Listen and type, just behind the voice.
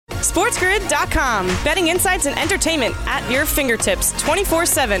SportsGrid.com. Betting insights and entertainment at your fingertips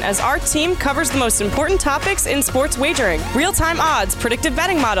 24/7 as our team covers the most important topics in sports wagering. Real-time odds, predictive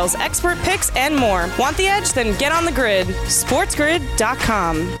betting models, expert picks, and more. Want the edge? Then get on the grid.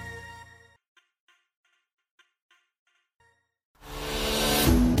 SportsGrid.com.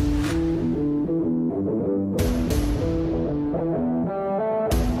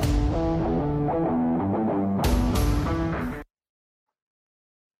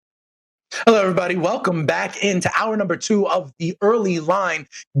 Hello, everybody. Welcome back into hour number 2 of the early line,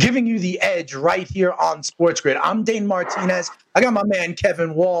 giving you the edge right here on Sports Grid. I'm Dane Martinez. I got my man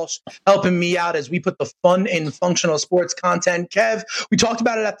Kevin Walsh helping me out as we put the fun in functional sports content. Kev, we talked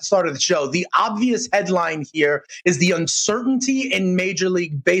about it at the start of the show. The obvious headline here is the uncertainty in Major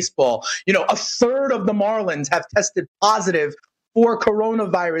League Baseball. You know, a third of the Marlins have tested positive for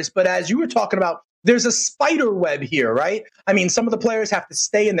coronavirus, but as you were talking about, there's a spider web here, right? I mean, some of the players have to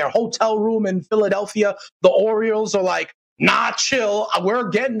stay in their hotel room in Philadelphia. The Orioles are like, nah, chill. We're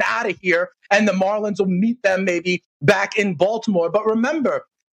getting out of here. And the Marlins will meet them maybe back in Baltimore. But remember,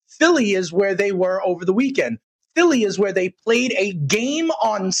 Philly is where they were over the weekend. Philly is where they played a game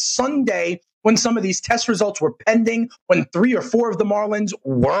on Sunday when some of these test results were pending, when 3 or 4 of the Marlins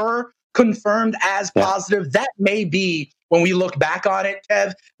were confirmed as positive. That may be, when we look back on it,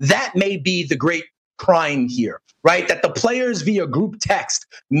 Kev, that may be the great crime here, right? That the players via group text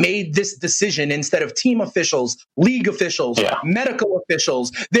made this decision instead of team officials, league officials, medical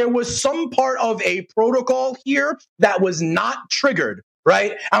officials. There was some part of a protocol here that was not triggered,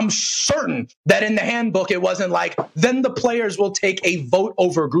 right? I'm certain that in the handbook, it wasn't like, then the players will take a vote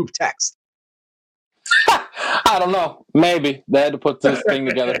over group text. I don't know. Maybe they had to put this thing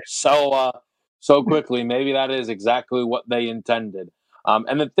together so quickly. Maybe that is exactly what they intended.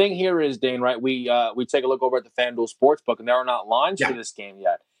 And the thing here is, Dane, right? We take a look over at the FanDuel Sportsbook, and there are not lines for this game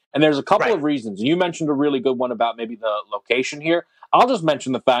yet. And there's a couple of reasons. You mentioned a really good one about maybe the location here. I'll just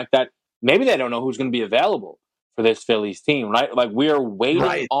mention the fact that maybe they don't know who's going to be available for this Phillies team, right? Like, we are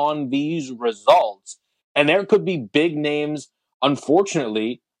waiting on these results, and there could be big names,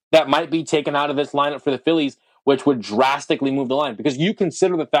 unfortunately, that might be taken out of this lineup for the Phillies, which would drastically move the line. Because you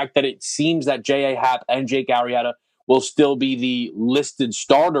consider the fact that it seems that J.A. Happ and Jake Arrieta will still be the listed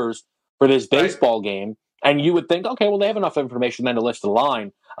starters for this baseball game. And you would think, okay, well, they have enough information then to list the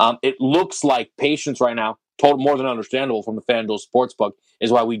line. It looks like patience right now, more than understandable from the FanDuel Sportsbook,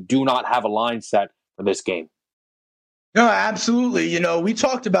 is why we do not have a line set for this game. No, absolutely. You know, we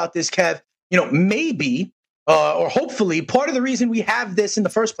talked about this, Kev. You know, maybe or hopefully part of the reason we have this in the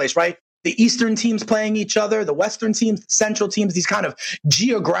first place, right? The Eastern teams playing each other, the Western teams, the Central teams, these kind of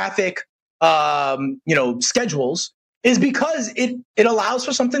geographic, schedules, is because it allows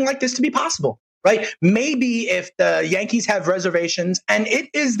for something like this to be possible, right? Maybe if the Yankees have reservations, and it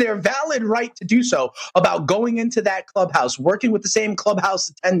is their valid right to do so, about going into that clubhouse, working with the same clubhouse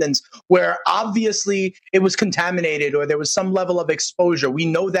attendants where obviously it was contaminated or there was some level of exposure. We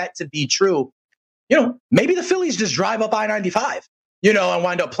know that to be true. You know, maybe the Phillies just drive up I-95, and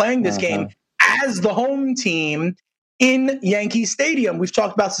wind up playing this game as the home team in Yankee Stadium. We've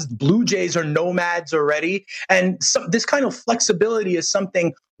talked about this. Blue Jays are nomads already. And this kind of flexibility is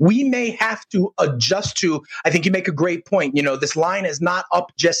something we may have to adjust to. I think you make a great point. This line is not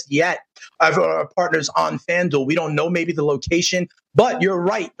up just yet for our partners on FanDuel. We don't know maybe the location, but you're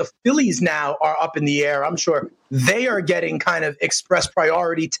right. The Phillies now are up in the air. I'm sure they are getting kind of express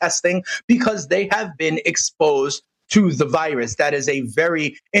priority testing because they have been exposed to the virus. That is a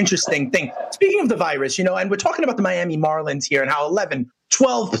very interesting thing. Speaking of the virus, and we're talking about the Miami Marlins here and how 11,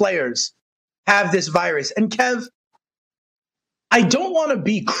 12 players have this virus. And Kev, I don't want to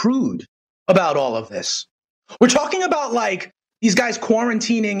be crude about all of this. We're talking about like these guys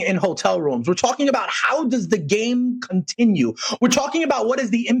quarantining in hotel rooms. We're talking about how does the game continue? We're talking about what is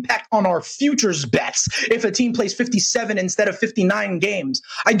the impact on our futures bets if a team plays 57 instead of 59 games.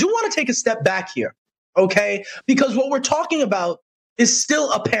 I do want to take a step back here. Okay, because what we're talking about is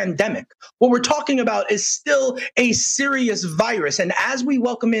still a pandemic. What we're talking about is still a serious virus. And as we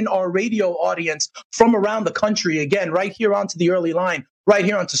welcome in our radio audience from around the country, again, right here onto the early line, right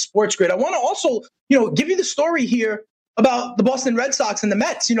here onto Sports Grid, I want to also, give you the story here about the Boston Red Sox and the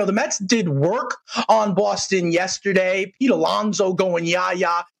Mets. The Mets did work on Boston yesterday. Pete Alonso going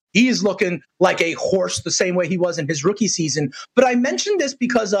yah-yah. He's looking like a horse the same way he was in his rookie season. But I mentioned this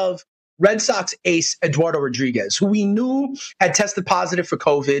because of Red Sox ace Eduardo Rodriguez, who we knew had tested positive for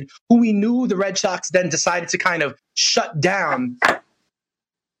COVID, who we knew the Red Sox then decided to kind of shut down.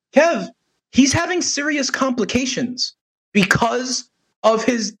 Kev, he's having serious complications because of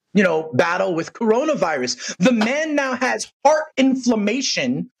his, battle with coronavirus. The man now has heart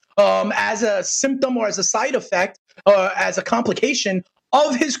inflammation as a symptom or as a side effect or as a complication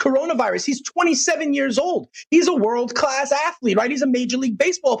of his coronavirus. He's 27 years old. He's a world-class athlete, right? He's a Major League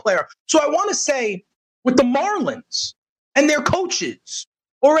Baseball player. So I want to say with the Marlins and their coaches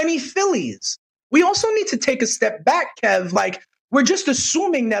or any Phillies, we also need to take a step back, Kev. Like, we're just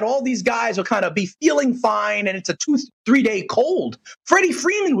assuming that all these guys will kind of be feeling fine and it's a 2-3 day cold. Freddie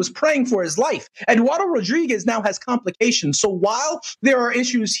Freeman was praying for his life. Eduardo Rodriguez now has complications. So while there are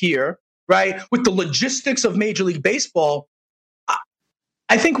issues here, right, with the logistics of Major League Baseball,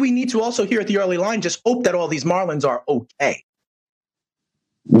 I think we need to also here at the early line just hope that all these Marlins are okay.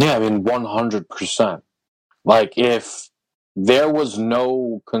 Yeah, I mean, 100%. Like, if there was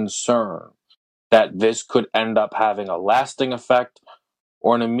no concern that this could end up having a lasting effect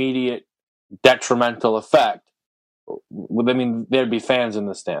or an immediate detrimental effect, I mean, there'd be fans in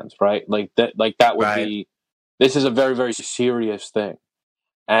the stands, right? Like that would be. This is a very, very serious thing,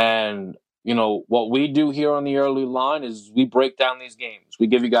 and what we do here on the early line is we break down these games. We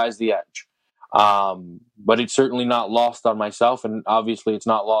give you guys the edge, but it's certainly not lost on myself, and obviously it's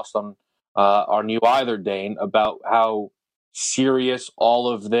not lost on you either, Dane, about how serious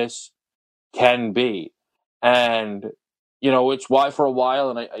all of this can be. And it's why for a while,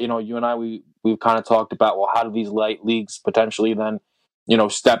 and you and I we've kind of talked about, well, how do these light leagues potentially then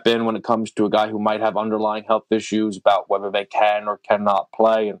step in when it comes to a guy who might have underlying health issues, about whether they can or cannot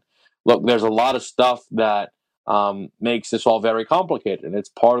play. And look, there's a lot of stuff that makes this all very complicated, and it's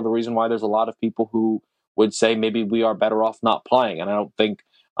part of the reason why there's a lot of people who would say maybe we are better off not playing. And I don't think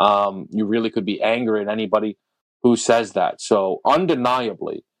you really could be angry at anybody who says that. So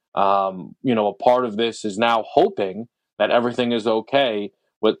undeniably, a part of this is now hoping that everything is okay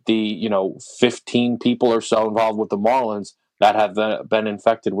with the 15 people or so involved with the Marlins that have been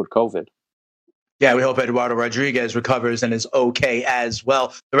infected with COVID. Yeah, we hope Eduardo Rodriguez recovers and is okay as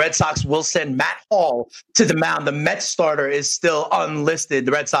well. The Red Sox will send Matt Hall to the mound. The Mets starter is still unlisted.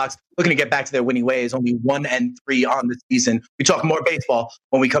 The Red Sox looking to get back to their winning ways, only 1-3 on the season. We talk more baseball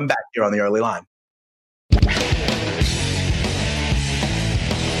when we come back here on the early line.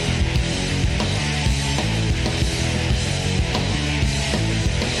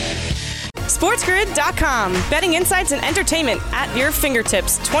 SportsGrid.com. Betting insights and entertainment at your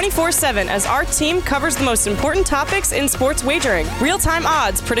fingertips 24/7 as our team covers the most important topics in sports wagering. Real-time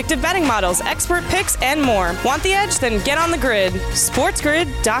odds, predictive betting models, expert picks, and more. Want the edge? Then get on the grid.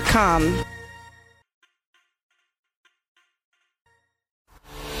 SportsGrid.com.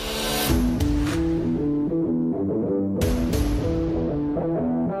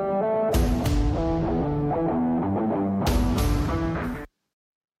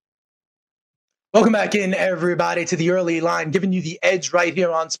 Welcome back in, everybody, to the early line, giving you the edge right here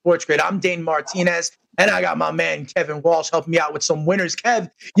on Sports Grid. I'm Dane Martinez, and I got my man Kevin Walsh helping me out with some winners.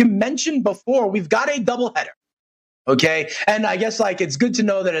 Kev, you mentioned before we've got a doubleheader, okay? And I guess it's good to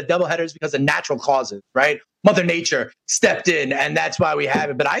know that a doubleheader is because of natural causes, right? Mother Nature stepped in, and that's why we have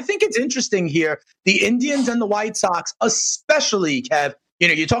it. But I think it's interesting here, the Indians and the White Sox, especially, Kev.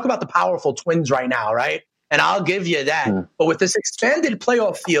 You talk about the powerful Twins right now, right? And I'll give you that. But with this expanded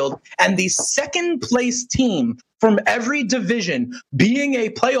playoff field and the second place team from every division being a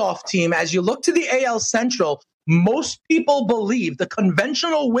playoff team, as you look to the AL Central, most people believe the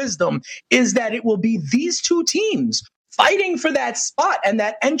conventional wisdom is that it will be these two teams fighting for that spot and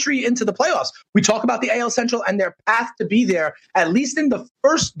that entry into the playoffs. We talk about the AL Central and their path to be there. At least in the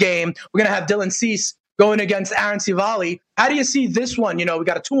first game, we're going to have Dylan Cease going against Aaron Civale. How do you see this one? We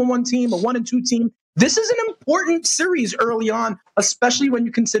got a 2-1 team, a 1-2 team. This is an important series early on, especially when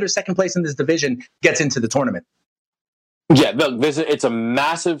you consider second place in this division gets into the tournament. Yeah, look, it's a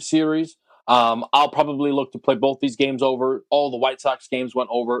massive series. I'll probably look to play both these games over. All the White Sox games went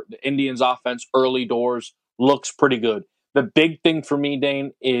over. The Indians' offense early doors looks pretty good. The big thing for me,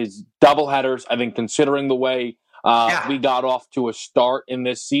 Dane, is doubleheaders. I think considering the way we got off to a start in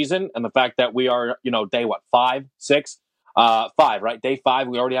this season and the fact that we are, day 5, 6? 5, right? Day 5,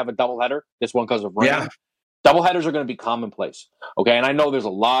 we already have a doubleheader. This one because of rain. Yeah. Doubleheaders are going to be commonplace. Okay, and I know there's a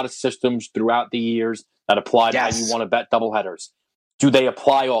lot of systems throughout the years that apply to how you want to bet doubleheaders. Do they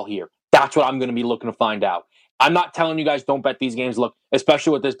apply all here? That's what I'm going to be looking to find out. I'm not telling you guys don't bet these games. Look,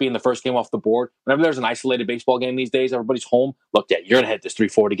 especially with this being the first game off the board. Whenever there's an isolated baseball game these days, everybody's home. Look, you're going to hit this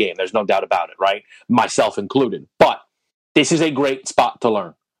 340 game. There's no doubt about it, right? Myself included. But this is a great spot to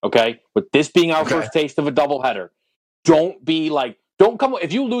learn. Okay, with this being our first taste of a doubleheader. Don't come,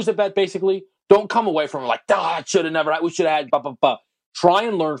 if you lose a bet, basically, don't come away from it I should have never, we should have had, Try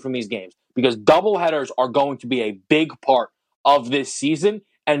and learn from these games because doubleheaders are going to be a big part of this season.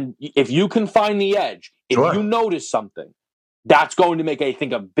 And if you can find the edge, if you notice something, that's going to make, I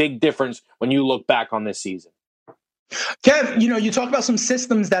think, a big difference when you look back on this season. Kev, you talk about some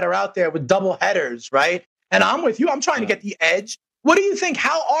systems that are out there with double headers, right? And I'm with you. I'm trying to get the edge. What do you think?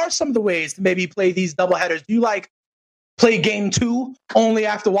 How are some of the ways to maybe play these double headers? Do you play game 2 only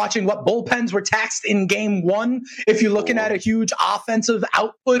after watching what bullpens were taxed in game 1? If you're looking at a huge offensive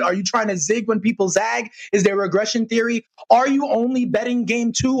output, are you trying to zig when people zag? Is there regression theory? Are you only betting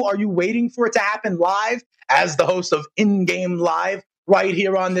game 2? Are you waiting for it to happen live as the host of In-Game Live right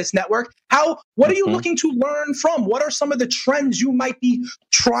here on this network? What are you looking to learn from? What are some of the trends you might be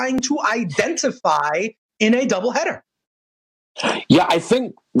trying to identify in a doubleheader? Yeah, I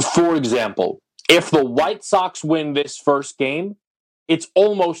think, for example, if the White Sox win this first game, it's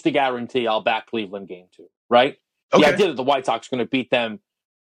almost a guarantee I'll back Cleveland game 2, right? Okay. The idea that the White Sox are going to beat them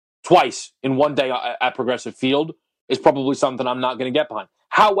twice in one day at Progressive Field is probably something I'm not going to get behind.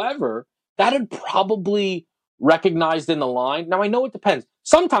 However, that had probably recognized in the line. Now, I know it depends.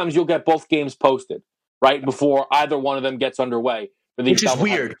 Sometimes you'll get both games posted, right, before either one of them gets underway. For these which is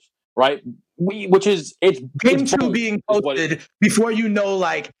weird. Right? It's game 2 being posted before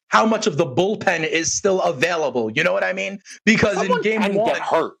how much of the bullpen is still available. You know what I mean? Because in game 1, get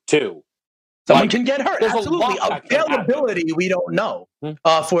hurt too. Someone can get hurt. Absolutely. Availability, we don't know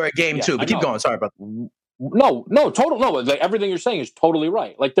for a game 2. But keep going. Sorry about that. No. Everything you're saying is totally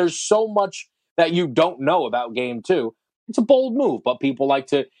right. There's so much that you don't know about game 2. It's a bold move, but people like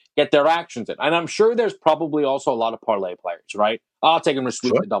to get their actions in. And I'm sure there's probably also a lot of parlay players, right? I'll take them to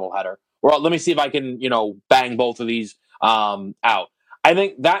sweep the doubleheader. Or let me see if I can, bang both of these out. I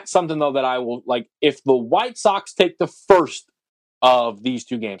think that's something, though, that I will, if the White Sox take the first of these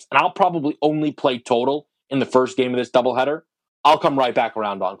 2 games, and I'll probably only play total in the first game of this doubleheader, I'll come right back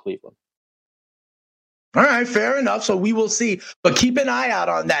around on Cleveland. All right, fair enough. So we will see. But keep an eye out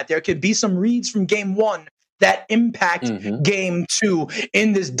on that. There could be some reads from game 1 that impact game 2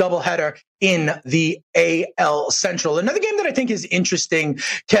 in this doubleheader in the AL Central. Another game that I think is interesting,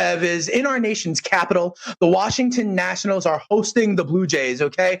 Kev, is in our nation's capital. The Washington Nationals are hosting the Blue Jays,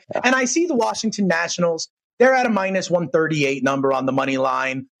 okay? Yeah. And I see the Washington Nationals, they're at a minus 138 number on the money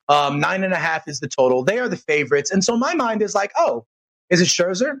line. 9.5 is the total. They are the favorites. And so my mind is is it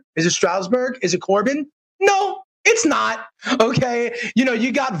Scherzer? Is it Strasburg? Is it Corbin? No. It's not, okay?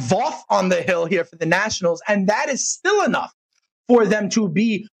 You got Voth on the hill here for the Nationals, and that is still enough for them to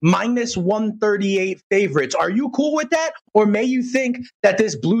be minus 138 favorites. Are you cool with that? Or may you think that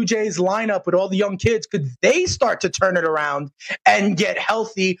this Blue Jays lineup with all the young kids, could they start to turn it around and get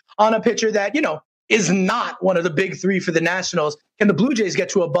healthy on a pitcher that, is not one of the big 3 for the Nationals? Can the Blue Jays get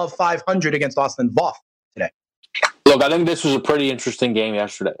to above 500 against Austin Voth today? Look, I think this was a pretty interesting game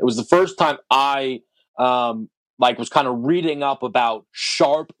yesterday. It was the first time I was kind of reading up about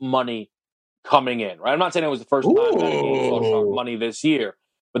sharp money coming in, right? I'm not saying it was the first time that a game saw sharp money this year,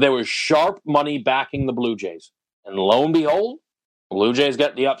 but there was sharp money backing the Blue Jays. And lo and behold, the Blue Jays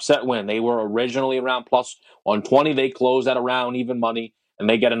get the upset win. They were originally around plus 120. They closed at around even money, and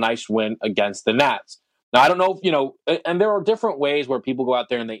they get a nice win against the Nats. Now, I don't know if, and there are different ways where people go out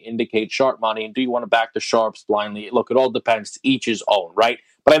there and they indicate sharp money. And do you want to back the sharps blindly? Look, it all depends. Each his own, right?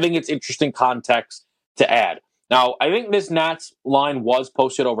 But I think it's interesting context to add. Now, I think this Nats line was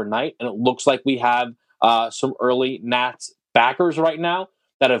posted overnight, and it looks like we have some early Nats backers right now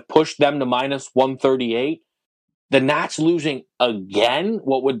that have pushed them to minus 138. The Nats losing again,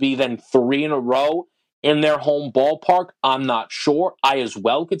 what would be then 3 in a row in their home ballpark, I'm not sure. I as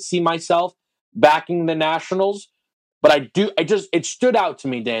well could see myself backing the Nationals, but it stood out to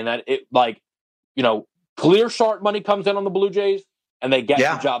me, Dan, that clear sharp money comes in on the Blue Jays, and they get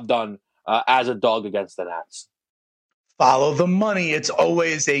the job done as a dog against the Nats. Follow the money. It's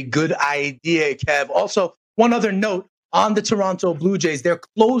always a good idea, Kev. Also, one other note on the Toronto Blue Jays, their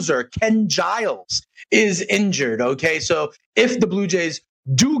closer, Ken Giles, is injured, okay? So if the Blue Jays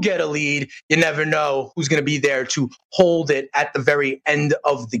do get a lead, you never know who's going to be there to hold it at the very end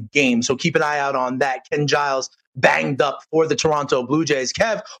of the game. So keep an eye out on that. Ken Giles banged up for the Toronto Blue Jays.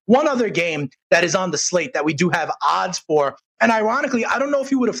 Kev, one other game that is on the slate that we do have odds for, and ironically, I don't know if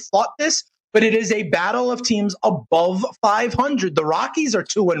you would have thought this, but it is a battle of teams above 500. The Rockies are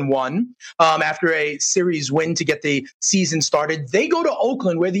 2-1 after a series win to get the season started. They go to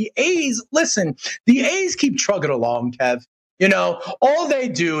Oakland, where the A's keep trugging along, Kev. All they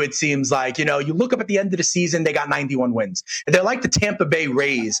do, it seems like, you look up at the end of the season, they got 91 wins. They're like the Tampa Bay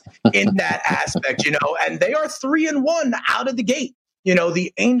Rays in that aspect, and they are 3-1 out of the gate.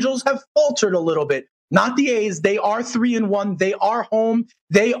 The Angels have faltered a little bit. Not the A's. They are 3-1. They are home.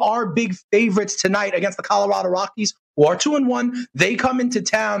 They are big favorites tonight against the Colorado Rockies, who are 2-1. They come into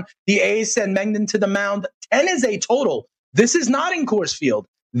town. The A's send Mengden to the mound. 10 is a total. This is not in Coors Field.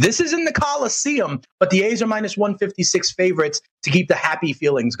 This is in the Coliseum, but the A's are minus 156 favorites to keep the happy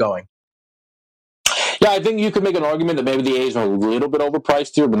feelings going. Yeah, I think you could make an argument that maybe the A's are a little bit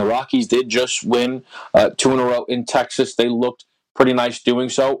overpriced here. When the Rockies did just win 2 in a row in Texas, they looked pretty nice doing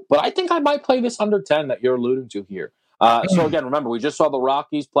so. But I think I might play this under 10 that you're alluding to here. So again, remember, we just saw the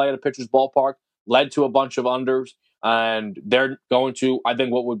Rockies play at a pitcher's ballpark, led to a bunch of unders, and they're going to, I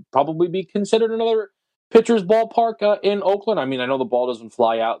think, what would probably be considered another pitcher's ballpark in Oakland. I mean, I know the ball doesn't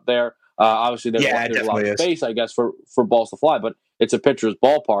fly out there. Obviously, there's a lot of space, I guess, for balls to fly, but it's a pitcher's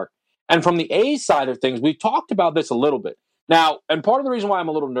ballpark. And from the A's side of things, we talked about this a little bit. Now, and part of the reason why I'm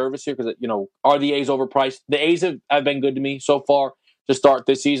a little nervous here, because, are the A's overpriced? The A's have been good to me so far to start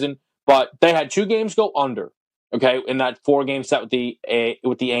this season, but they had 2 games go under, okay, in that 4-game set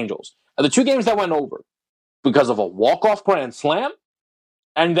with the Angels. And the 2 games that went over because of a walk-off grand slam,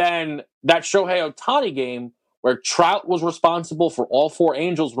 and then that Shohei Ohtani game where Trout was responsible for all 4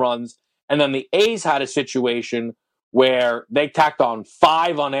 Angels runs, and then the A's had a situation where they tacked on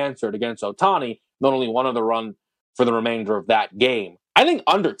 5 unanswered against Ohtani, not only 1 other run for the remainder of that game. I think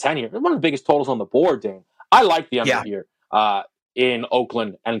under 10 here, one of the biggest totals on the board, Dane. I like the under here in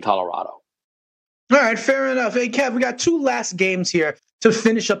Oakland and Colorado. All right, fair enough. Hey, Kev, we got 2 last games here to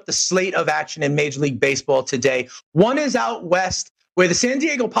finish up the slate of action in Major League Baseball today. One is out west, where the San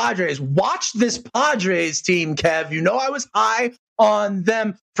Diego Padres, watch this Padres team, Kev. You know I was high on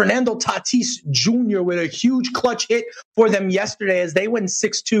them. Fernando Tatis Jr. with a huge clutch hit for them yesterday as they win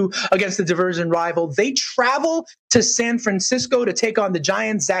 6-2 against the division rival. They travel to San Francisco to take on the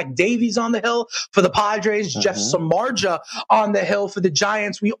Giants. Zach Davies on the hill for the Padres. Jeff Samardzija on the hill for the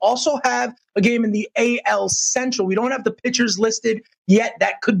Giants. We also have a game in the AL Central. We don't have the pitchers listed yet.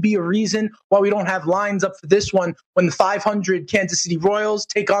 That could be a reason why we don't have lines up for this one when the 500 Kansas City Royals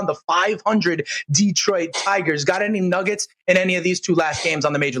take on the 500 Detroit Tigers. Got any nuggets in any of these 2 last games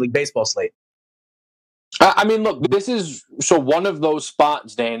on the Major League Baseball slate? I mean, look, this is one of those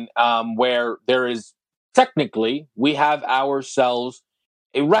spots, Dan, where there is technically we have ourselves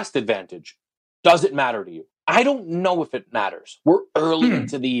a rest advantage. Does it matter to you? I don't know if it matters. We're early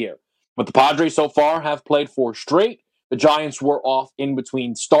into the year. But the Padres so far have played 4 straight. The Giants were off in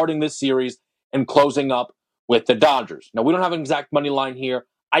between starting this series and closing up with the Dodgers. Now, we don't have an exact money line here.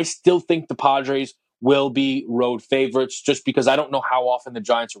 I still think the Padres will be road favorites just because I don't know how often the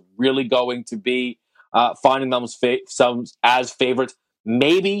Giants are really going to be finding themselves as favorites.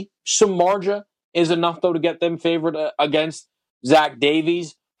 Maybe Samardzija is enough, though, to get them favored against Zach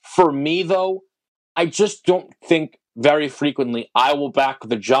Davies. For me, though, I just don't think very frequently I will back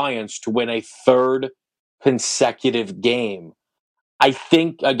the Giants to win a 3rd consecutive game. I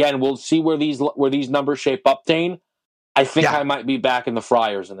think, again, we'll see where these numbers shape up, Dane. I think I might be back in the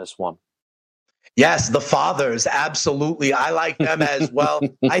Friars in this one. Yes, the Fathers, absolutely. I like them as well.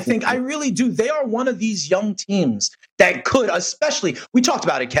 I really do. They are one of these young teams that could, especially, we talked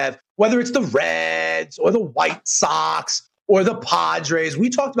about it, Kev, whether it's the Reds or the White Sox or the Padres. We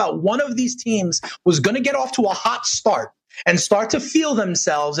talked about one of these teams was going to get off to a hot start and start to feel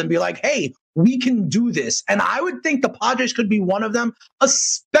themselves and be like, hey, we can do this. And I would think the Padres could be one of them,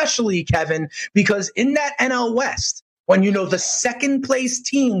 especially, Kevin, because in that NL West, when the second place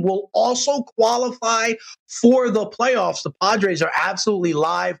team will also qualify for the playoffs, the Padres are absolutely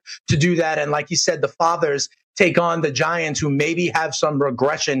live to do that. And like you said, the Fathers take on the Giants, who maybe have some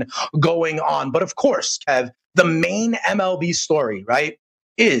regression going on. But of course, Kev, the main MLB story, right,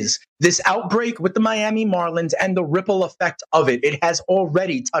 is this outbreak with the Miami Marlins and the ripple effect of it. It has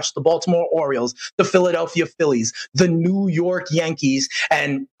already touched the Baltimore Orioles, the Philadelphia Phillies, the New York Yankees,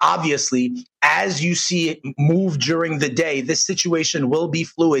 and obviously, as you see it move during the day, this situation will be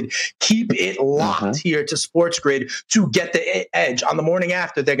fluid. Keep it locked here to Sports Grid to get the edge. On the morning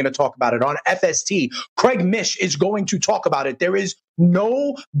after, they're going to talk about it. On FST, Craig Mish is going to talk about it. There is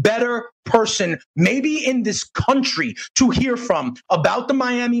no better person, maybe in this country, to hear from about the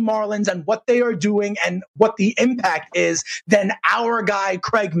Miami Marlins and what they are doing and what the impact is than our guy,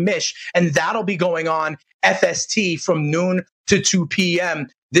 Craig Mish. And that'll be going on FST from noon to 2 p.m.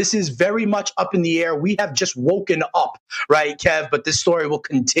 This is very much up in the air. We have just woken up, right, Kev? But this story will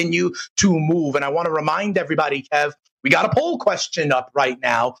continue to move. And I want to remind everybody, Kev, we got a poll question up right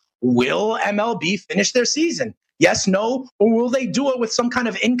now. Will MLB finish their season? Yes, no, or will they do it with some kind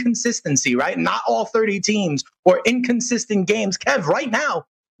of inconsistency, right? Not all 30 teams or inconsistent games. Kev, right now,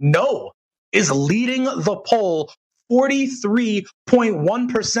 no is leading the poll.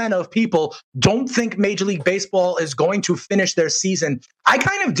 43.1% of people don't think Major League Baseball is going to finish their season. I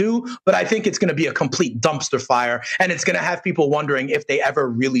kind of do, but I think it's going to be a complete dumpster fire, and it's going to have people wondering if they ever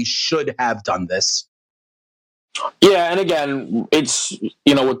really should have done this. Yeah, and again, it's,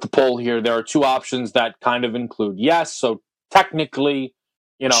 with the poll here, there are two options that kind of include yes. So technically,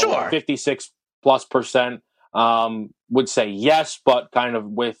 Sure. 56+% would say yes, but kind of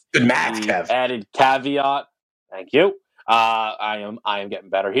with Good math, the Kev. added caveat. Thank you. I am getting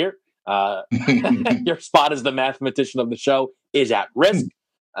better here. Your spot as the mathematician of the show is at risk.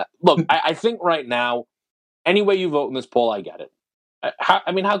 Look, I think right now, any way you vote in this poll, I get it. How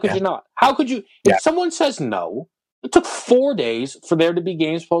could Yeah. you not? How could you? If someone says no, it took 4 days for there to be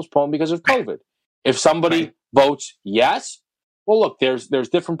games postponed because of COVID. If somebody votes yes, well, look, there's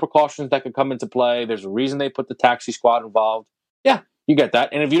different precautions that could come into play. There's a reason they put the taxi squad involved. Yeah, you get that.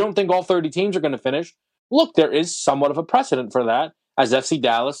 And if you don't think all 30 teams are going to finish, look, there is somewhat of a precedent for that, as FC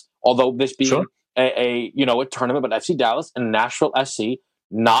Dallas, although this being a tournament, but FC Dallas and Nashville SC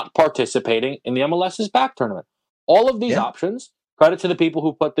not participating in the MLS's back tournament. All of these options. Credit to the people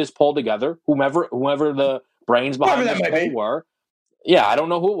who put this poll together, whomever the brains behind this poll were. Yeah, I don't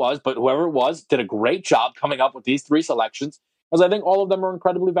know who it was, but whoever it was did a great job coming up with these three selections, because I think all of them are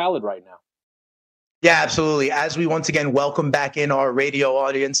incredibly valid right now. Yeah, absolutely. As we once again welcome back in our radio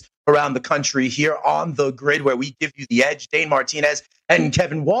audience around the country here on The Grid, where we give you the edge, Dane Martinez and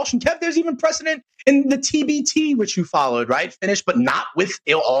Kevin Walsh. And Kev, there's even precedent in the TBT, which you followed, right? Finished, but not with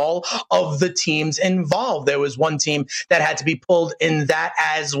all of the teams involved. There was one team that had to be pulled in that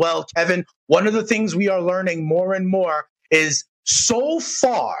as well. Kevin, one of the things we are learning more and more is so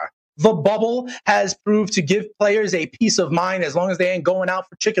far, the bubble has proved to give players a peace of mind, as long as they ain't going out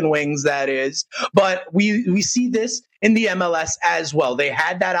for chicken wings, that is. But we see this in the MLS as well. They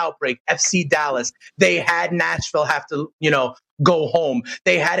had that outbreak, FC Dallas. They had Nashville have to, go home.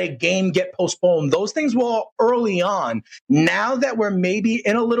 They had a game get postponed. Those things were early on. Now that we're maybe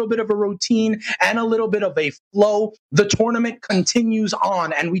in a little bit of a routine and a little bit of a flow, the tournament continues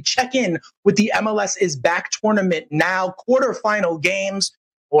on. And we check in with the MLS is back tournament now. Quarterfinal games,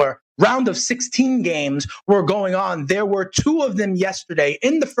 or round of 16 games, were going on. There were two of them yesterday.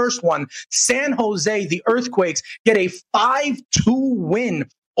 In the first one, San Jose, the Earthquakes, get a 5-2 win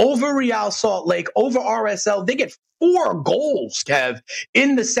over Real Salt Lake, over RSL. They get 4 goals, Kev,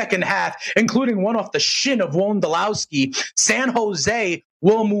 in the second half, including one off the shin of Wondolowski. San Jose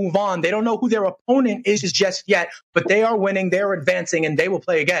will move on. They don't know who their opponent is just yet, but they are winning, they're advancing, and they will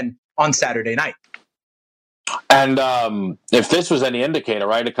play again on Saturday night. And if this was any indicator,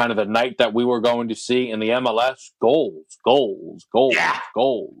 right, of kind of the night that we were going to see in the MLS, goals.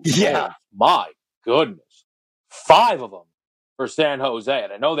 Yeah. My goodness. 5 of them for San Jose.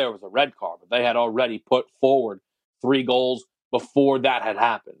 And I know there was a red card, but they had already put forward 3 goals before that had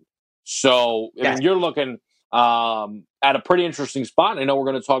happened. So, I mean, you're looking at a pretty interesting spot. I know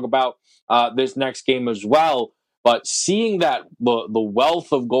we're going to talk about this next game as well. But seeing that the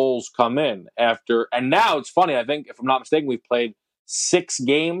wealth of goals come in after, and now it's funny, I think, if I'm not mistaken, we've played 6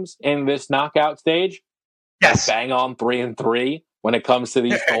 games in this knockout stage. Yes. Bang on 3-3 when it comes to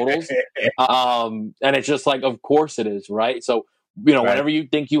these totals. And it's just like, of course it is, right? So, whenever you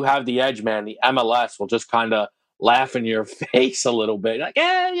think you have the edge, man, the MLS will just kind of laugh in your face a little bit. Like,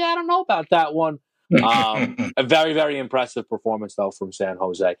 I don't know about that one. A very, very impressive performance, though, from San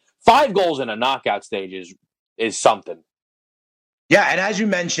Jose. 5 goals in a knockout stage is something. Yeah, and as you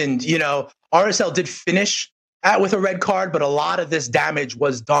mentioned, RSL did finish with a red card, but a lot of this damage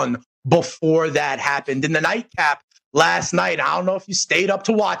was done before that happened. In the nightcap last night, I don't know if you stayed up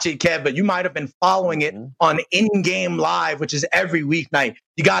to watch it, Kev, but you might have been following it on In-Game Live, which is every weeknight.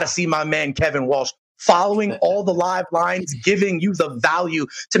 You got to see my man Kevin Walsh following all the live lines, giving you the value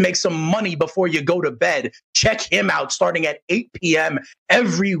to make some money before you go to bed. Check him out starting at 8 p.m.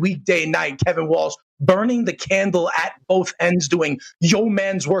 every weekday night. Kevin Walsh burning the candle at both ends, doing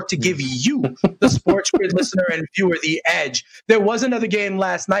yeoman's work to give you, the Sports Grid listener and viewer, the edge. There was another game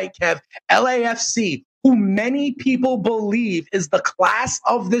last night, Kev. LAFC, who many people believe is the class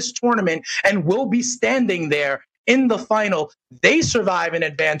of this tournament and will be standing there in the final. They survive in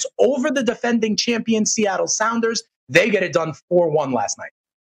advance over the defending champion Seattle Sounders. They get it done 4-1 last night.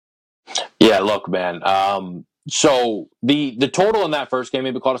 Yeah, look, man. So the total in that first game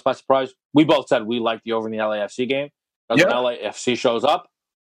maybe caught us by surprise. We both said we liked the over in the LAFC game. Because when LAFC shows up,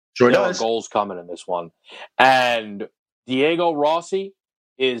 there are goals coming in this one. And Diego Rossi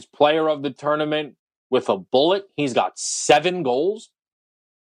is player of the tournament with a bullet. He's got 7 goals.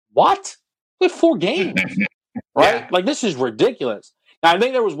 What? We have 4 games. Right? Yeah. Like, this is ridiculous. Now, I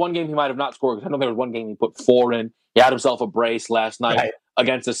think there was one game he might have not scored, because I know there was one game he put 4 in. He had himself a brace last night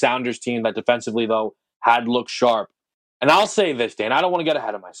against the Sounders team that defensively, though, had looked sharp. And I'll say this, Dan, I don't want to get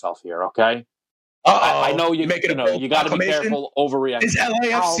ahead of myself here, okay? I know you got to be careful overreacting. Is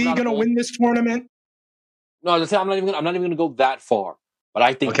LAFC going to win this tournament? No, as I say, I'm not even going to go that far, but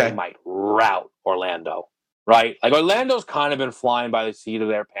I think they might rout Orlando. Right? Like Orlando's kind of been flying by the seat of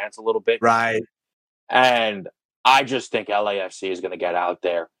their pants a little bit. Right. And I just think LAFC is going to get out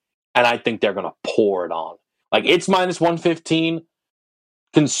there, and I think they're going to pour it on. Like, it's minus 115.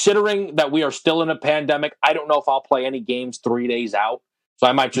 Considering that we are still in a pandemic, I don't know if I'll play any games 3 days out. So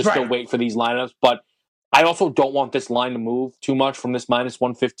I might just still wait for these lineups. But I also don't want this line to move too much from this minus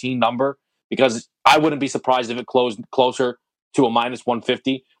 115 number, because I wouldn't be surprised if it closed closer to a minus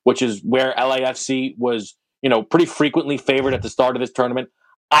 150, which is where LAFC was, pretty frequently favored at the start of this tournament.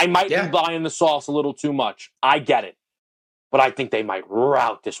 I might be buying the sauce a little too much. I get it. But I think they might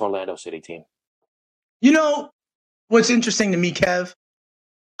rout this Orlando City team. What's interesting to me, Kev?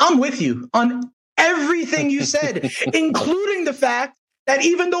 I'm with you on everything you said, including the fact that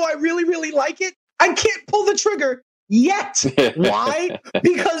even though I really, really like it, I can't pull the trigger yet. Why?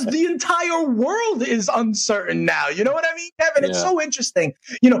 Because the entire world is uncertain now. You know what I mean, Kevin? It's so interesting.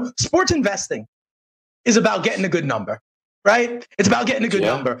 Sports investing is about getting a good number, right? It's about getting a good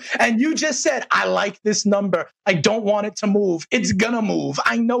number. And you just said, I like this number. I don't want it to move. It's going to move.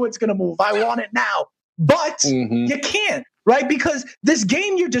 I know it's going to move. I want it now. But you can't, right? Because this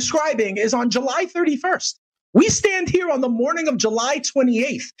game you're describing is on July 31st. We stand here on the morning of July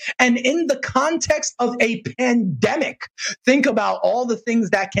 28th. And in the context of a pandemic, think about all the things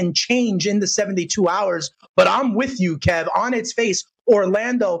that can change in the 72 hours. But I'm with you, Kev, on its face.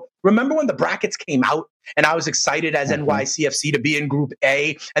 Orlando, remember when the brackets came out and I was excited as NYCFC to be in Group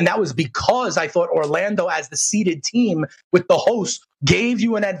A? And that was because I thought Orlando, as the seeded team with the host, gave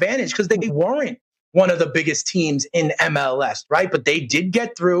you an advantage because they weren't one of the biggest teams in MLS, right? But they did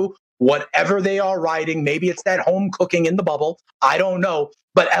get through whatever they are riding. Maybe it's that home cooking in the bubble. I don't know.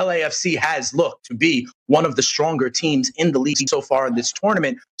 But LAFC has looked to be one of the stronger teams in the league so far in this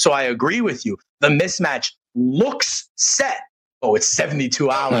tournament. So I agree with you. The mismatch looks set. Oh, it's 72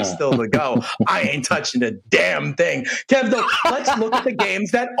 hours still to go. I ain't touching a damn thing. Kev, though, let's look at the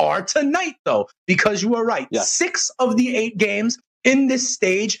games that are tonight, though, because you are right. 6 of the 8 games in this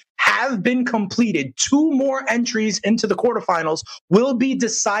stage have been completed. 2 more entries into the quarterfinals will be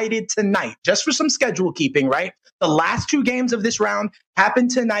decided tonight, just for some schedule keeping, right? The last 2 games of this round happen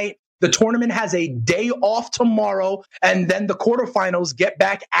tonight. The tournament has a day off tomorrow, and then the quarterfinals get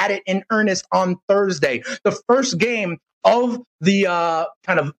back at it in earnest on Thursday. The first game of the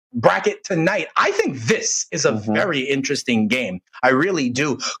kind of bracket tonight, I think this is a very interesting game. I really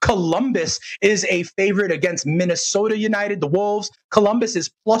do. Columbus is a favorite against Minnesota United, the Wolves. Columbus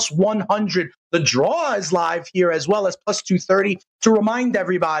is plus 100. The draw is live here as well as plus 230. To remind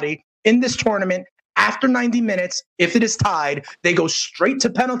everybody, in this tournament, after 90 minutes, if it is tied, they go straight to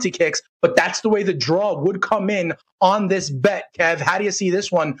penalty kicks, but that's the way the draw would come in on this bet. Kev, how do you see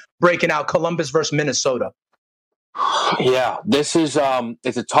this one breaking out, Columbus versus Minnesota? Yeah, this is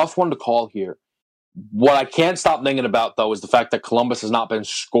it's a tough one to call here. What I can't stop thinking about, though, is the fact that Columbus has not been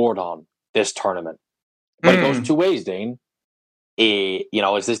scored on this tournament. But it goes 2 ways, Dane.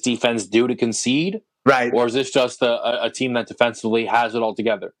 Is this defense due to concede? Right. Or is this just a team that defensively has it all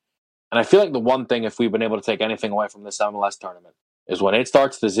together? And I feel like the one thing, if we've been able to take anything away from this MLS tournament, is when it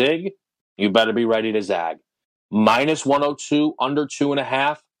starts to zig, you better be ready to zag. Minus 102, under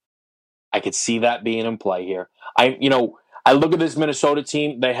 2.5. I could see that being in play here. I look at this Minnesota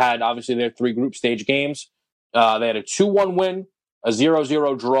team. They had, obviously, their 3 group stage games. They had a 2-1 win, a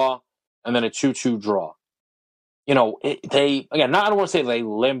 0-0 draw, and then a 2-2 draw. I don't want to say they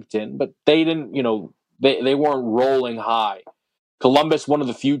limped in, but they didn't, they weren't rolling high. Columbus, one of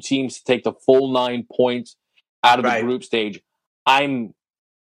the few teams to take the full 9 points out of the group stage. I'm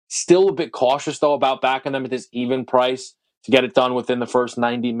still a bit cautious, though, about backing them at this even price to get it done within the first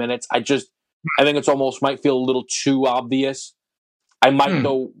 90 minutes. I think it's almost might feel a little too obvious. I might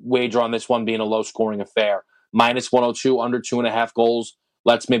go wager on this one being a low-scoring affair. Minus 102, under 2.5 goals.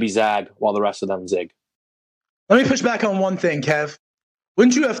 Let's maybe zag while the rest of them zig. Let me push back on one thing, Kev.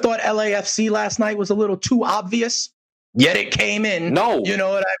 Wouldn't you have thought LAFC last night was a little too obvious? Yet it came in. No. You know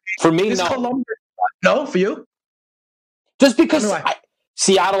what I mean? For me, no. Columbus, no, for you? Just because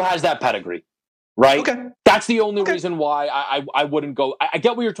Seattle has that pedigree, right? Okay. That's the only reason why I wouldn't go. I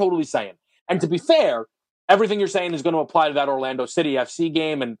get what you're totally saying. And to be fair, everything you're saying is going to apply to that Orlando City FC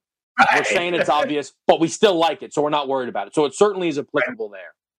game. And we're saying it's obvious, but we still like it. So we're not worried about it. So it certainly is applicable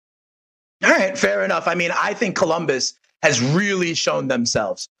there. All right, fair enough. I mean, I think Columbus has really shown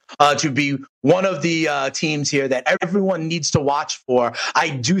themselves to be one of the teams here that everyone needs to watch for. I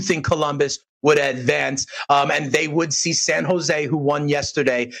do think Columbus would advance, and they would see San Jose, who won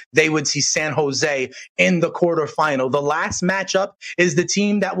yesterday. They would see San Jose in the quarterfinal. The last matchup is the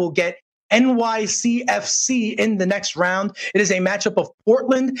team that will get NYCFC in the next round. It is a matchup of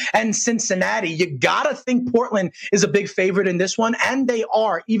Portland and Cincinnati. You got to think Portland is a big favorite in this one, and they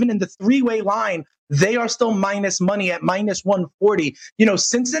are. Even in the three-way line, they are still minus money at minus 140.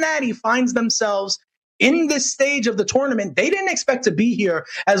 Cincinnati finds themselves in this stage of the tournament. They didn't expect to be here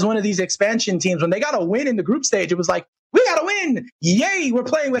as one of these expansion teams. When they got a win in the group stage, it was like, we got to win. Yay, we're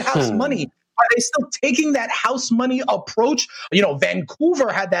playing with house money. Are they still taking that house money approach?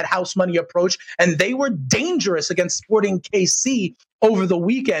 Vancouver had that house money approach, and they were dangerous against Sporting KC over the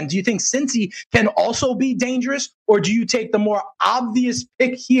weekend. Do you think Cincy can also be dangerous, or do you take the more obvious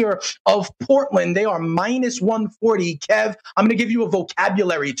pick here of Portland? They are minus 140. Kev, I'm going to give you a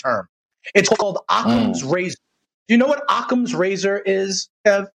vocabulary term. It's called Occam's razor. Do you know what Occam's razor is,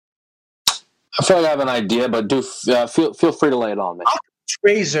 Kev? I feel like I have an idea, but feel free to lay it on me. Occam's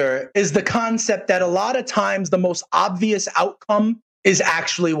razor is the concept that a lot of times the most obvious outcome is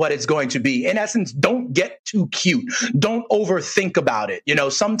actually what it's going to be. In essence, don't get too cute. Don't overthink about it.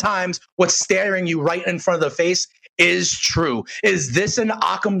 Sometimes what's staring you right in front of the face is true. Is this an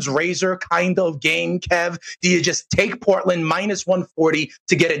Occam's razor kind of game, Kev? Do you just take Portland minus 140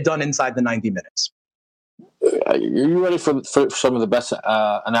 to get it done inside the 90 minutes? Are you ready for some of the best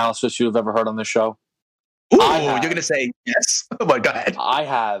analysis you've ever heard on this show? Ooh, you're going to say yes? Oh, my God. I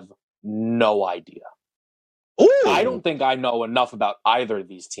have no idea. Ooh. I don't think I know enough about either of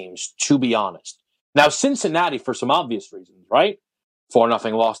these teams, to be honest. Now, Cincinnati, for some obvious reasons, right?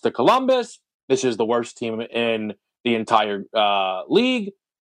 4-0 loss to Columbus. This is the worst team in the entire league.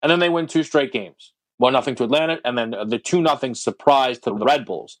 And then they win 2 straight games. 1-0 to Atlanta, and then the 2-0 surprise to the Red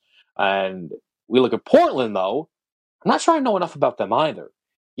Bulls. And we look at Portland, though. I'm not sure I know enough about them either.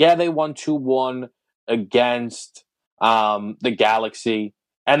 Yeah, they won 2-1 against the Galaxy,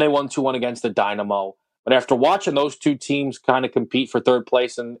 and they won 2-1 against the Dynamo. But after watching those two teams kind of compete for third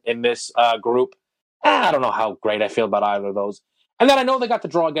place in this group, I don't know how great I feel about either of those. And then I know they got the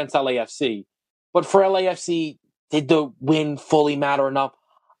draw against LAFC. But for LAFC, did the win fully matter enough?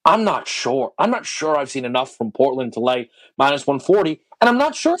 I'm not sure. I'm not sure I've seen enough from Portland to lay minus 140. And I'm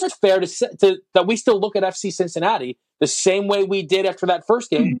not sure if it's fair that we still look at FC Cincinnati the same way we did after that first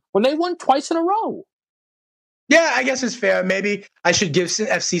game when they won twice in a row. Yeah, I guess it's fair. Maybe I should give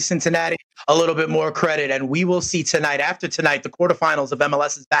FC Cincinnati a little bit more credit, and we will see tonight. After tonight, the quarterfinals of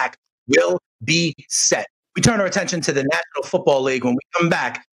MLS is back will be set. We turn our attention to the National Football League when we come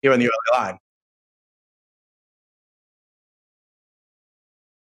back here on the Early Line.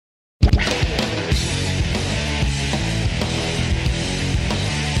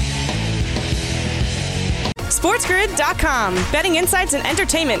 SportsGrid.com. Betting insights and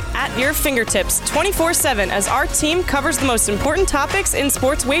entertainment at your fingertips 24/7 as our team covers the most important topics in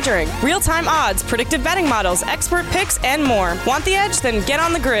sports wagering. Real-time odds, predictive betting models, expert picks, and more. Want the edge? Then get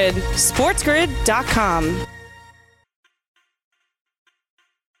on the grid. SportsGrid.com.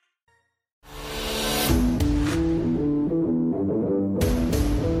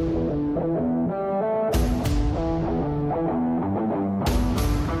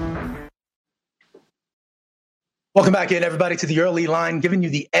 Welcome back in, everybody, to the Early Line, giving you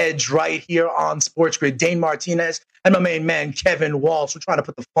the edge right here on Sports Grid. Dane Martinez and my main man, Kevin Walsh. We're trying to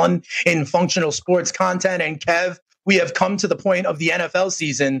put the fun in functional sports content. And, Kev, we have come to the point of the NFL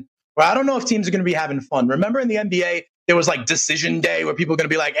season where I don't know if teams are going to be having fun. Remember in the NBA, there was like decision day where people are going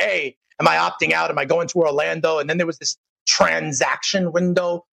to be like, hey, am I opting out? Am I going to Orlando? And then there was this transaction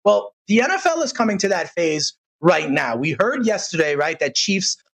window. Well, the NFL is coming to that phase right now. We heard yesterday, right, that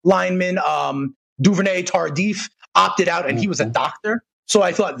Chiefs lineman Duvernay Tardif opted out, and he was a doctor. So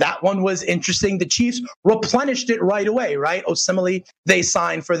I thought that one was interesting. The Chiefs replenished it right away, right? Osemele, they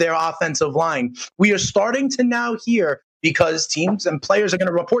signed for their offensive line. We are starting to now hear, because teams and players are going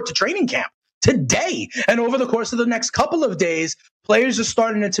to report to training camp today. And over the course of the next couple of days, players are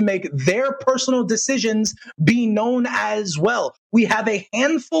starting to make their personal decisions be known as well. We have a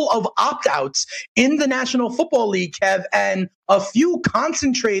handful of opt-outs in the National Football League, Kev, and a few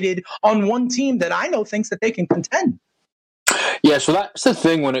concentrated on one team that I know thinks that they can contend. Yeah, so that's the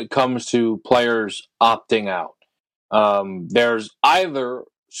thing when it comes to players opting out. There's either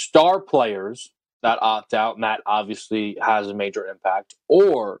star players that opt out, and that obviously has a major impact,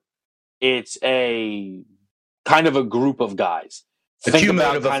 or it's a kind of a group of guys. Think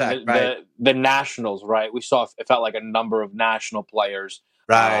about kind of the Nationals, right? We saw it felt like a number of national players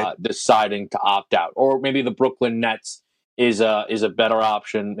deciding to opt out, or maybe the Brooklyn Nets is a better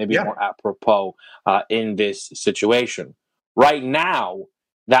option, maybe more apropos in this situation. Right now,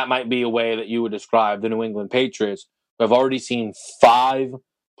 that might be a way that you would describe the New England Patriots. I've already seen 5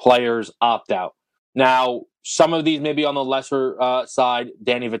 players opt out. Now, some of these maybe on the lesser side.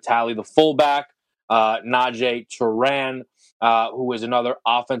 Danny Vitale, the fullback, Najee Turan, who is another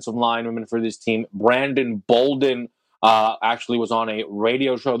offensive lineman for this team. Brandon Bolden actually was on a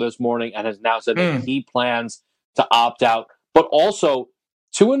radio show this morning and has now said that he plans to opt out. But also,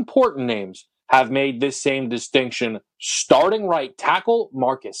 two important names have made this same distinction. Starting right tackle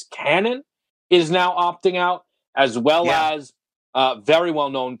Marcus Cannon is now opting out, as well as very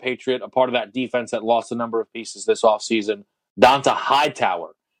well-known Patriot, a part of that defense that lost a number of pieces this offseason, Donta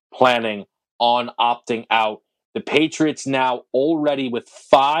Hightower, planning on opting out. The Patriots now already with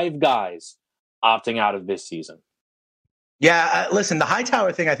 5 guys opting out of this season. Yeah, listen, the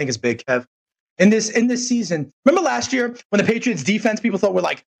Hightower thing I think is big, Kev. In this season, remember last year when the Patriots defense people thought were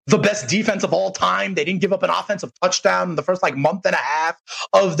like the best defense of all time? They didn't give up an offensive touchdown in the first month and a half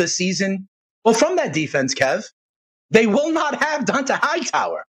of the season. Well, from that defense, Kev, they will not have Donta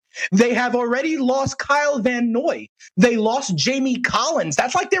Hightower. They have already lost Kyle Van Noy. They lost Jamie Collins.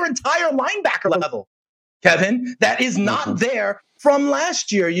 That's like their entire linebacker level, Kevin. That is not there from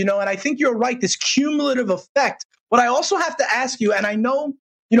last year, and I think you're right, this cumulative effect. What I also have to ask you, and I know,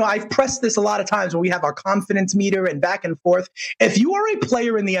 I've pressed this a lot of times when we have our confidence meter and back and forth. If you are a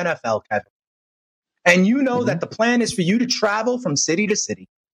player in the NFL, Kevin, and you know that the plan is for you to travel from city to city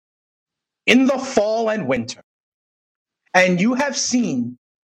in the fall and winter, and you have seen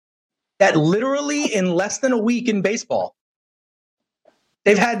that literally in less than a week in baseball,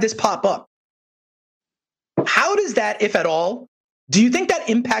 they've had this pop up. How does that, if at all, do you think that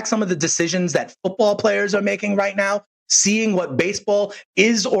impacts some of the decisions that football players are making right now, seeing what baseball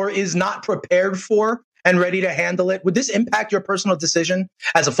is or is not prepared for and ready to handle it? Would this impact your personal decision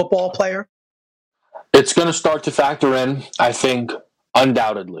as a football player? It's going to start to factor in, I think,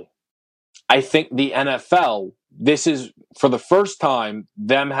 undoubtedly. I think the NFL, this is for the first time,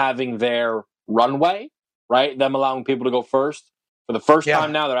 them having their runway, right? Them allowing people to go first. For the first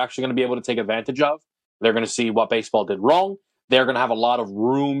time now, they're actually going to be able to take advantage of. They're going to see what baseball did wrong. They're going to have a lot of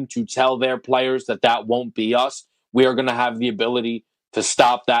room to tell their players that won't be us. We are going to have the ability to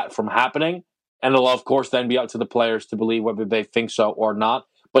stop that from happening. And it'll, of course, then be up to the players to believe whether they think so or not.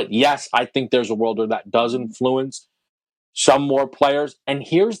 But yes, I think there's a world where that does influence some more players. And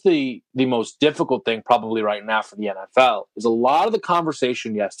here's the most difficult thing probably right now for the NFL is a lot of the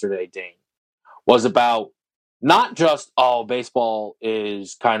conversation yesterday, Dane, was about not just, baseball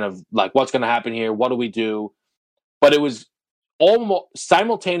is kind of like, what's going to happen here? What do we do? But it was almost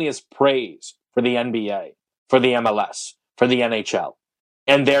simultaneous praise for the NBA, for the MLS, for the NHL,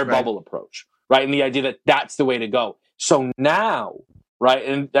 and their bubble approach, right? And the idea that that's the way to go. So now, right,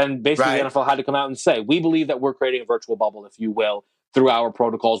 and basically the NFL had to come out and say, we believe that we're creating a virtual bubble, if you will, through our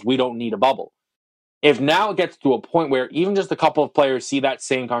protocols. We don't need a bubble. If now it gets to a point where even just a couple of players see that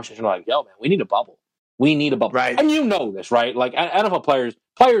same conversation, like, yo, man, we need a bubble. We need a bubble. Right. And you know this, right? Like NFL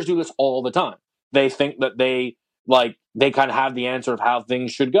players do this all the time. They think that they kind of have the answer of how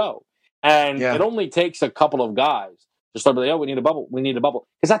things should go. And it only takes a couple of guys to start like, we need a bubble. We need a bubble.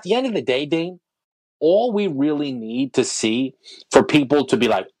 Because at the end of the day, Dane, all we really need to see for people to be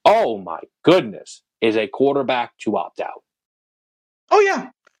like, oh my goodness, is a quarterback to opt out. Oh, yeah.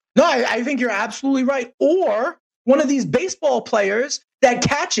 No, I think you're absolutely right. Or one of these baseball players that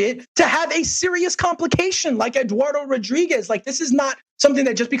catch it to have a serious complication like Eduardo Rodriguez. Like, this is not something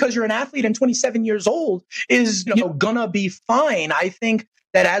that just because you're an athlete and 27 years old is gonna be fine. I think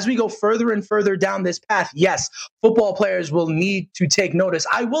that as we go further and further down this path, yes, football players will need to take notice.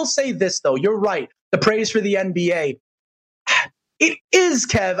 I will say this, though. You're right. The praise for the NBA. It is,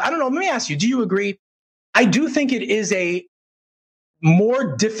 Kev. I don't know. Let me ask you, do you agree? I do think it is a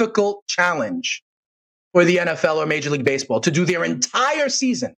more difficult challenge for the NFL or Major League Baseball to do their entire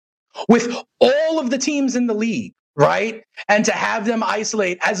season with all of the teams in the league, right? And to have them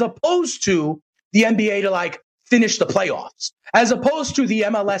isolate as opposed to the NBA to finish the playoffs, as opposed to the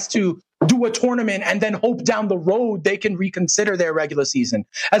MLS to do a tournament and then hope down the road they can reconsider their regular season,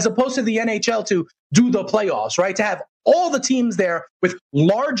 as opposed to the NHL to do the playoffs, right? To have all the teams there with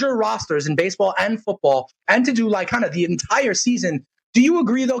larger rosters in baseball and football and to do kind of the entire season. Do you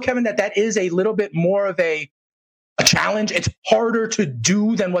agree, though, Kevin, that is a little bit more of a challenge? It's harder to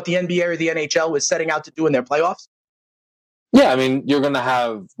do than what the NBA or the NHL was setting out to do in their playoffs? Yeah, I mean, you're going to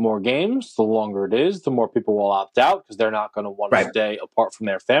have more games. The longer it is, the more people will opt out because they're not going to want to stay apart from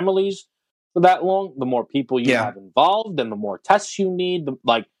their families for that long. The more people you have involved and the more tests you need.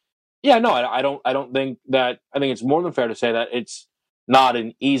 I don't think that. I think it's more than fair to say that it's not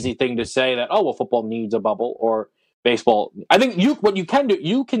an easy thing to say that, football needs a bubble or baseball. I think what you can do,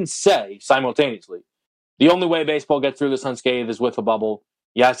 you can say simultaneously, the only way baseball gets through this unscathed is with a bubble.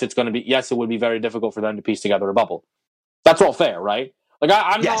 yes, it would be very difficult for them to piece together a bubble. That's all fair, right? Like,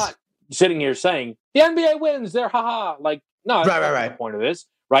 I'm not sitting here saying the NBA wins, they're haha. Like, no, that's not the point of this,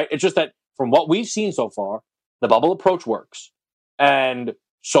 right? It's just that from what we've seen so far, the bubble approach works. And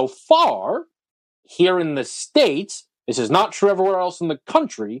so far, here in the States, this is not true everywhere else in the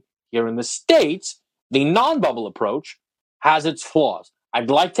country. Here in the States, the non-bubble approach has its flaws.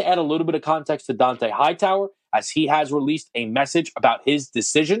 I'd like to add a little bit of context to Dante Hightower, as he has released a message about his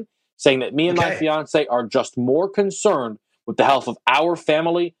decision, saying that me and my fiance are just more concerned with the health of our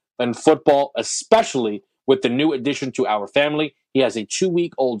family than football, especially with the new addition to our family. He has a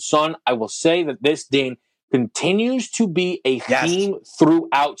 2-week-old son. I will say that this, Dane, continues to be a theme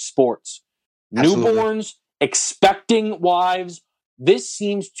throughout sports. Absolutely. Newborns, expecting wives. This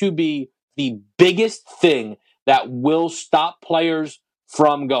seems to be the biggest thing that will stop players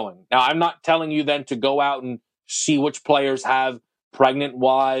from going. Now, I'm not telling you then to go out and see which players have pregnant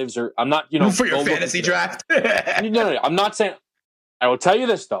wives, or I'm not, for your fantasy draft. No, I'm not saying. I will tell you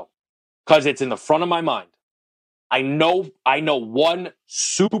this though, because it's in the front of my mind. I know one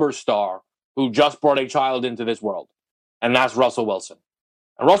superstar who just brought a child into this world, and that's Russell Wilson.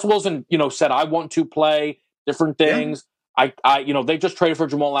 And Russell Wilson, said, I want to play different things. Yeah. They just traded for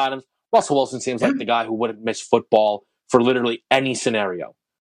Jamal Adams. Russell Wilson seems like the guy who wouldn't miss football for literally any scenario.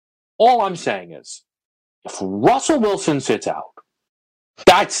 All I'm saying is, if Russell Wilson sits out,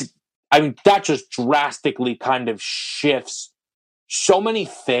 that just drastically kind of shifts so many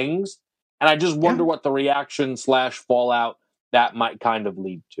things. And I just wonder what the reaction / fallout that might kind of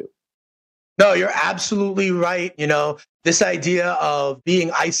lead to. No, you're absolutely right. This idea of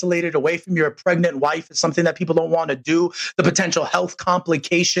being isolated away from your pregnant wife is something that people don't want to do. The potential health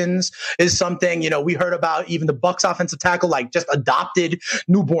complications is something, we heard about. Even the Bucs offensive tackle, just adopted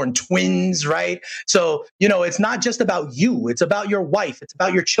newborn twins, right? So, it's not just about you. It's about your wife. It's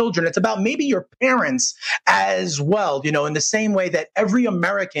about your children. It's about maybe your parents as well, in the same way that every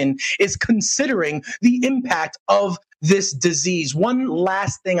American is considering the impact of this disease. One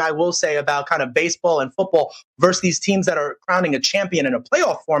last thing I will say about kind of baseball and football versus these teams that are crowning a champion in a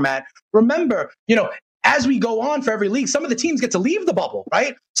playoff format. Remember, as we go on for every league, some of the teams get to leave the bubble,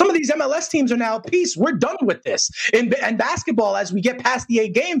 right? Some of these MLS teams are now, peace, we're done with this. And basketball, as we get past the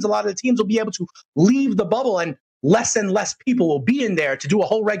 8 games, a lot of the teams will be able to leave the bubble, and less people will be in there to do a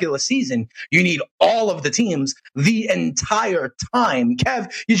whole regular season. You need all of the teams the entire time.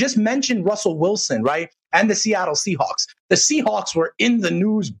 Kev, you just mentioned Russell Wilson, right? And the Seattle Seahawks. The Seahawks were in the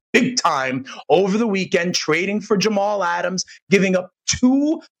news big time over the weekend, trading for Jamal Adams, giving up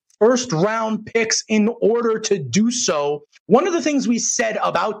 2 first-round picks in order to do so. One of the things we said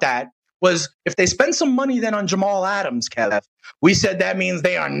about that was if they spend some money then on Jamal Adams, Kev, we said that means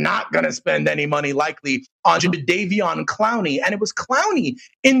they are not going to spend any money likely on Jadeveon Clowney. And it was Clowney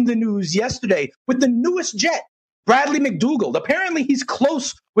in the news yesterday with the newest Jet, Bradley McDougald. Apparently he's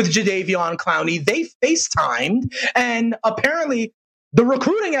close with Jadeveon Clowney. They FaceTimed, and apparently the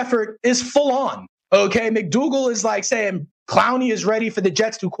recruiting effort is full on. Okay, McDougald is saying Clowney is ready for the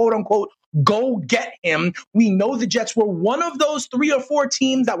Jets to, quote unquote, go get him. We know the Jets were one of those 3 or 4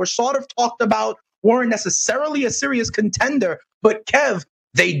 teams that were sort of talked about, weren't necessarily a serious contender. But Kev,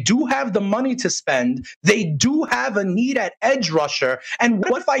 they do have the money to spend. They do have a need at edge rusher. And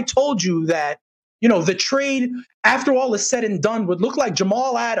what if I told you that, the trade, after all is said and done, would look like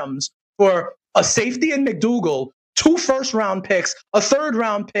Jamal Adams for a safety in McDougald, 2 first-round picks, a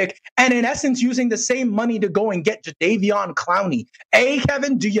 3rd-round pick, and in essence using the same money to go and get Jadeveon Clowney.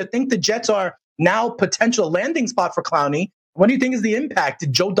 Kevin, do you think the Jets are now potential landing spot for Clowney? What do you think is the impact?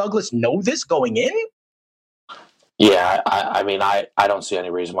 Did Joe Douglas know this going in? Yeah, I don't see any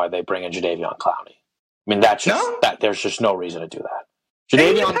reason why they bring in Jadeveon Clowney. There's just no reason to do that.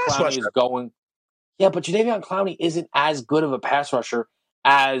 Jadeveon Clowney is going. Yeah, but Jadeveon Clowney isn't as good of a pass rusher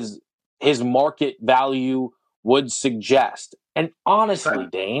as his market value would suggest. And honestly,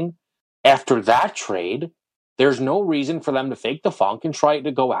 Dane, after that trade, there's no reason for them to fake the funk and try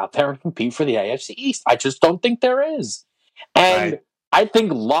to go out there and compete for the AFC East. I just don't think there is. And I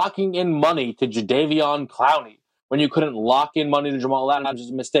think locking in money to Jadeveon Clowney when you couldn't lock in money to Jamal Adams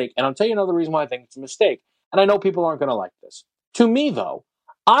is a mistake. And I'll tell you another reason why I think it's a mistake. And I know people aren't going to like this. To me, though,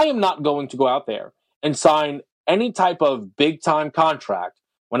 I am not going to go out there and sign any type of big-time contract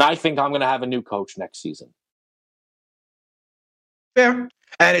when I think I'm going to have a new coach next season. Fair.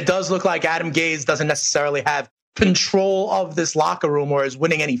 And it does look like Adam Gase doesn't necessarily have control of this locker room or is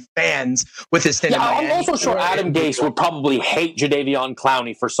winning any fans with his stint in Miami. I'm also sure Adam Gase would probably hate Jadeveon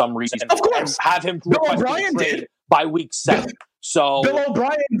Clowney for some reason. Of course. And have him Bill O'Brien did by week 7. So Bill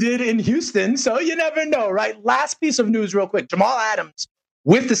O'Brien did in Houston, so you never know, right? Last piece of news real quick. Jamal Adams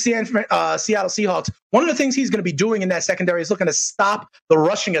with the Seattle Seahawks, one of the things he's going to be doing in that secondary is looking to stop the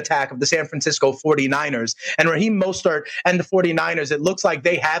rushing attack of the San Francisco 49ers. And Raheem Mostert and the 49ers, it looks like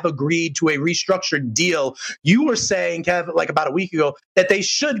they have agreed to a restructured deal. You were saying, Kev, like about a week ago, that they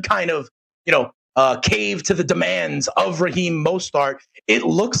should kind of, cave to the demands of Raheem Mostert. It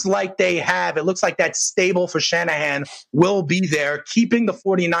looks like they have. It looks like that stable for Shanahan will be there, keeping the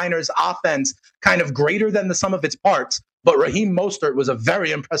 49ers offense kind of greater than the sum of its parts. But Raheem Mostert was a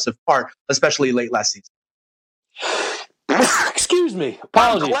very impressive part, especially late last season. Excuse me.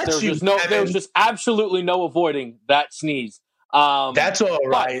 Apologies. There was just absolutely no avoiding that sneeze. That's all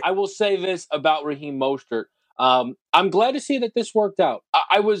right. I will say this about Raheem Mostert. I'm glad to see that this worked out.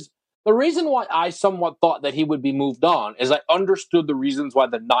 The reason why I somewhat thought that he would be moved on is I understood the reasons why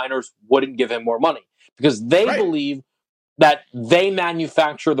the Niners wouldn't give him more money, because they believe that they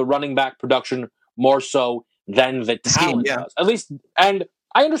manufacture the running back production more so than the talent does. At least, and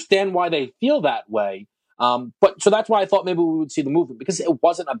I understand why they feel that way. But so that's why I thought maybe we would see the movement, because it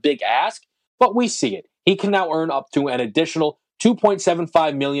wasn't a big ask, but we see it. He can now earn up to an additional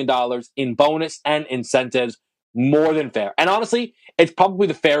 $2.75 million in bonus and incentives. More than fair. And honestly, it's probably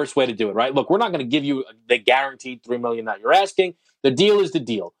the fairest way to do it, right? Look, we're not going to give you the guaranteed $3 million that you're asking. The deal is the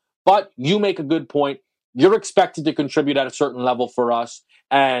deal. But you make a good point. You're expected to contribute at a certain level for us.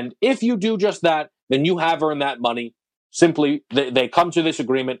 And if you do just that, then you have earned that money. Simply, they come to this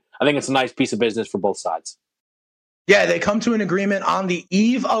agreement. I think it's a nice piece of business for both sides. Yeah, they come to an agreement on the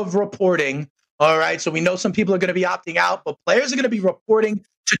eve of reporting. All right, so we know some people are going to be opting out, but players are going to be reporting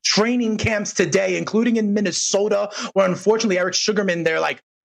to training camps today, including in Minnesota, where unfortunately Eric Sugarman, their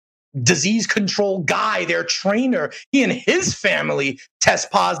disease control guy, their trainer, he and his family test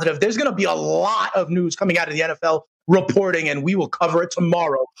positive. There's going to be a lot of news coming out of the NFL reporting, and we will cover it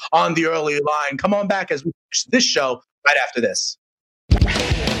tomorrow on the early line. Come on back as we finish this show right after this.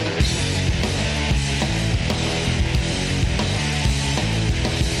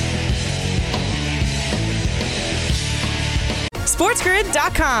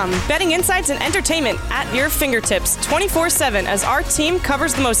 SportsGrid.com. Betting insights and entertainment at your fingertips 24/7 as our team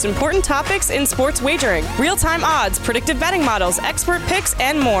covers the most important topics in sports wagering. Real-time odds, predictive betting models, expert picks,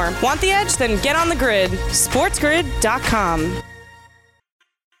 and more. Want the edge? Then get on the grid. SportsGrid.com.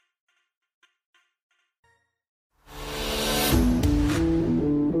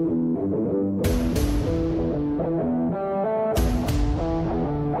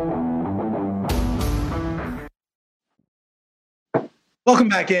 Welcome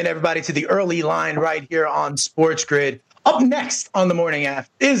back in, everybody, to the early line right here on Sports Grid. Up next on the morning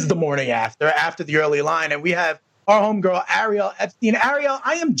after is the morning after the early line, and we have our homegirl Ariel Epstein. Ariel,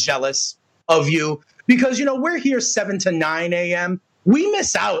 I am jealous of you because we're here 7 to 9 a.m. We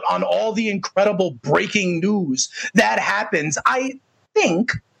miss out on all the incredible breaking news that happens. I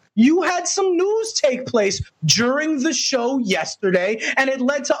think you had some news take place during the show yesterday, and it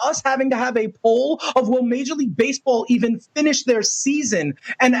led to us having to have a poll of will Major League Baseball even finish their season?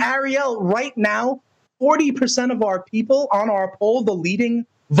 And Ariel, right now, 40% of our people on our poll, the leading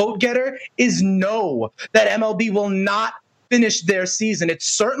vote getter, is no, that MLB will not finish their season. It's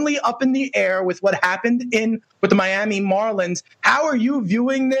certainly up in the air with what happened with the Miami Marlins. How are you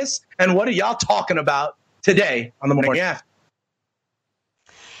viewing this, and what are y'all talking about today on the morning after?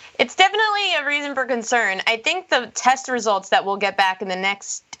 It's definitely a reason for concern. I think the test results that we'll get back in the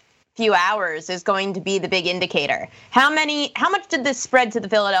next few hours is going to be the big indicator. How much did this spread to the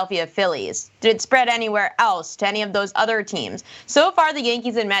Philadelphia Phillies? Did it spread anywhere else to any of those other teams? So far, the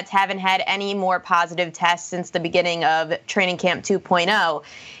Yankees and Mets haven't had any more positive tests since the beginning of training camp 2.0.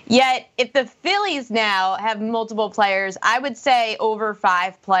 Yet, if the Phillies now have multiple players, I would say over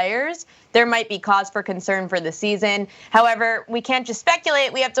 5 players, there might be cause for concern for the season. However, we can't just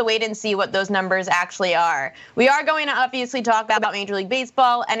speculate. We have to wait and see what those numbers actually are. We are going to obviously talk about Major League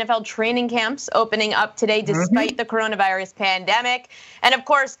Baseball, NFL training camps opening up today despite the coronavirus pandemic, and of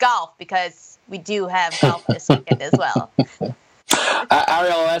course golf, because we do have golf this weekend as well.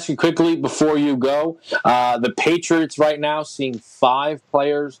 Ariel, I'll ask you quickly before you go. The Patriots right now seeing 5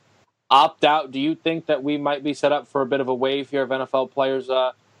 players opt out. Do you think that we might be set up for a bit of a wave here of NFL players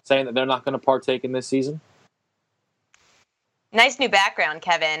saying that they're not going to partake in this season? Nice new background,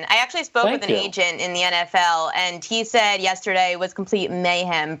 Kevin. I actually spoke with an agent in the NFL, and he said yesterday was complete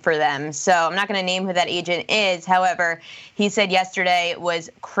mayhem for them. So I'm not going to name who that agent is. However, he said yesterday was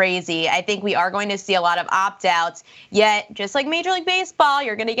crazy. I think we are going to see a lot of opt-outs. Yet, just like Major League Baseball,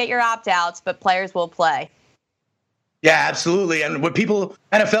 you're going to get your opt-outs, but players will play. Yeah, absolutely. And with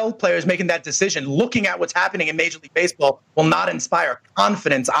NFL players making that decision, looking at what's happening in Major League Baseball will not inspire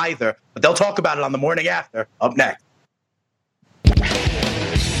confidence either. But they'll talk about it on the morning after. Up next.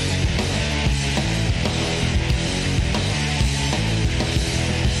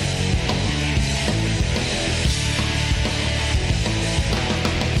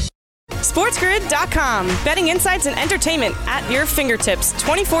 SportsGrid.com. Betting insights and entertainment at your fingertips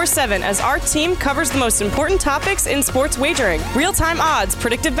 24/7 as our team covers the most important topics in sports wagering. Real-time odds,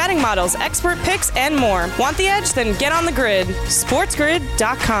 predictive betting models, expert picks, and more. Want the edge? Then get on the grid.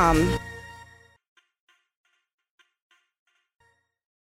 SportsGrid.com.